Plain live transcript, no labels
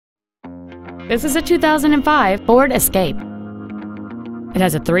This is a 2005 Ford Escape. It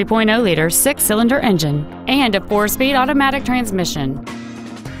has a 3.0-liter six-cylinder engine and a four-speed automatic transmission.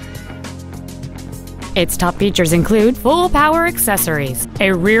 Its top features include full power accessories,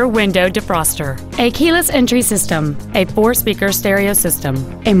 a rear window defroster, a keyless entry system, a four-speaker stereo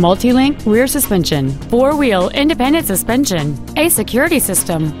system, a multi-link rear suspension, four-wheel independent suspension, a security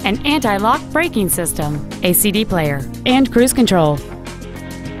system, an anti-lock braking system, a CD player, and cruise control.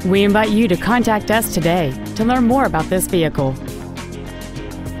 We invite you to contact us today to learn more about this vehicle.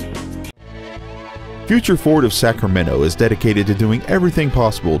 Future Ford of Sacramento is dedicated to doing everything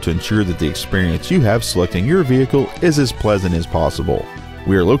possible to ensure that the experience you have selecting your vehicle is as pleasant as possible.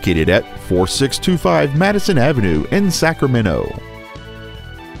 We are located at 4625 Madison Avenue in Sacramento.